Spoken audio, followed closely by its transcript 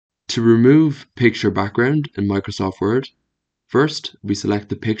To remove picture background in Microsoft Word, first we select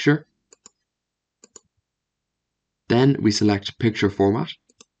the picture, then we select picture format,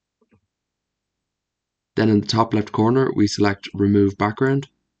 then in the top left corner we select remove background,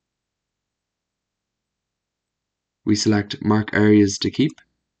 we select mark areas to keep,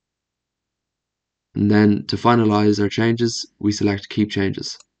 and then to finalize our changes we select keep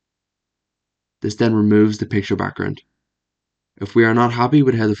changes. This then removes the picture background. If we are not happy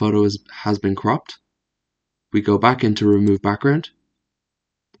with how the photo has been cropped, we go back into remove background,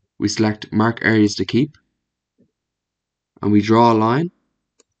 we select mark areas to keep, and we draw a line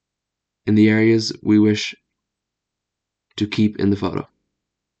in the areas we wish to keep in the photo,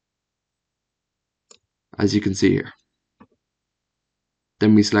 as you can see here.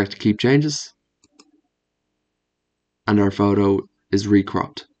 Then we select keep changes, and our photo is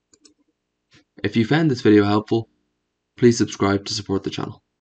recropped. If you found this video helpful, please subscribe to support the channel.